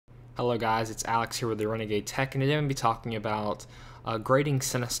Hello guys, it's Alex here with the Renegade Tech, and today I'm going to be talking about grading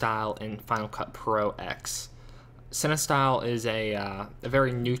Cinestyle in Final Cut Pro X. Cinestyle is a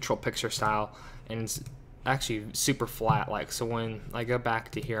very neutral picture style, and it's actually super flat. So when I go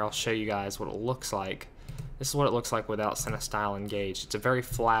back to here, I'll show you guys what it looks like. This is what it looks like without Cinestyle engaged. It's a very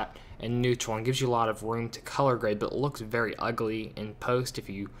flat and neutral and gives you a lot of room to color grade, but it looks very ugly in post.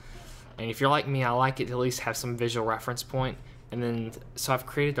 If you're like me, I like it to at least have some visual reference point. And then, so I've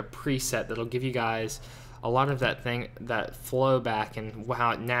created a preset that'll give you guys a lot of that flow back and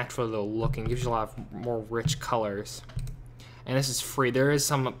how naturally it'll look, and gives you a lot of more rich colors. And this is free. There is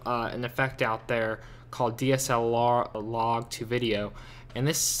an effect out there called DSLR log to video, and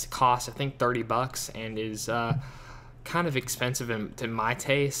this costs I think $30 and is kind of expensive to my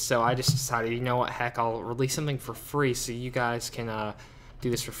taste. So I just decided, you know what, heck, I'll release something for free so you guys can do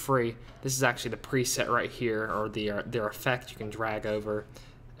this for free. This is actually the preset right here, or their effect you can drag over,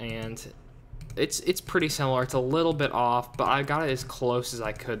 and it's pretty similar. It's a little bit off, but I got it as close as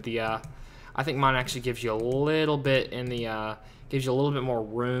I could. I think mine actually gives you a little bit gives you a little bit more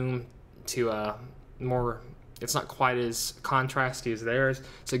room to it's not quite as contrasty as theirs,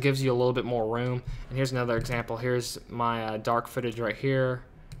 so it gives you a little bit more room. And here's another example. Here's my dark footage right here,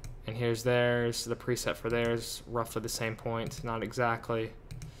 and here's theirs. The preset for theirs, roughly the same point, not exactly,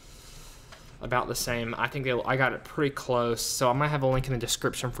 about the same. I think I got it pretty close, so I might have a link in the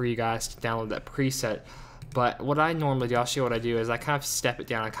description for you guys to download that preset. But what I normally do, I'll show you what I do, is I kind of step it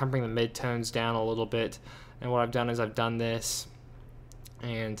down. I kind of bring the midtones down a little bit, and what I've done is I've done this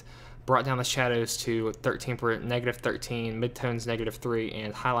and brought down the shadows to -13, midtones -3,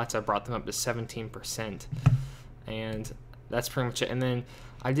 and highlights I brought them up to 17%, and that's pretty much it. And then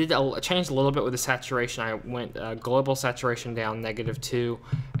I changed a little bit with the saturation. I went global saturation down -2,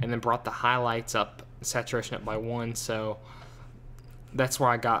 and then brought the highlights up, saturation up by 1. So that's where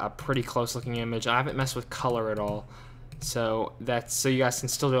I got a pretty close looking image. I haven't messed with color at all, so you guys can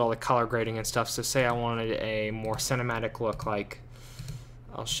still do all the color grading and stuff. So say I wanted a more cinematic look,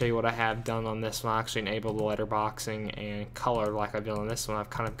 I'll show you what I have done on this one. I actually enabled the letterboxing and color like I've done on this one. I've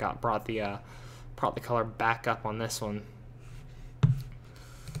kind of brought the color back up on this one.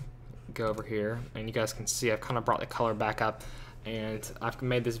 Go over here, and you guys can see I've kind of brought the color back up, and I've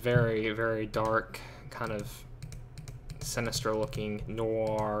made this very, very dark, kind of sinister looking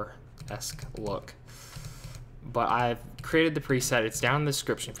noir-esque look. But I've created the preset. It's down in the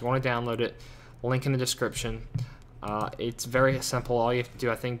description if you want to download it. Link in the description. It's very simple. All you have to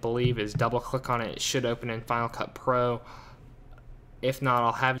do, I believe, is double click on it. It should open in Final Cut Pro. If not,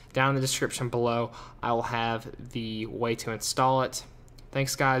 I'll have down in the description below, I will have the way to install it.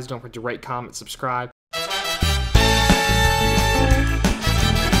 Thanks guys, don't forget to rate, comment, subscribe,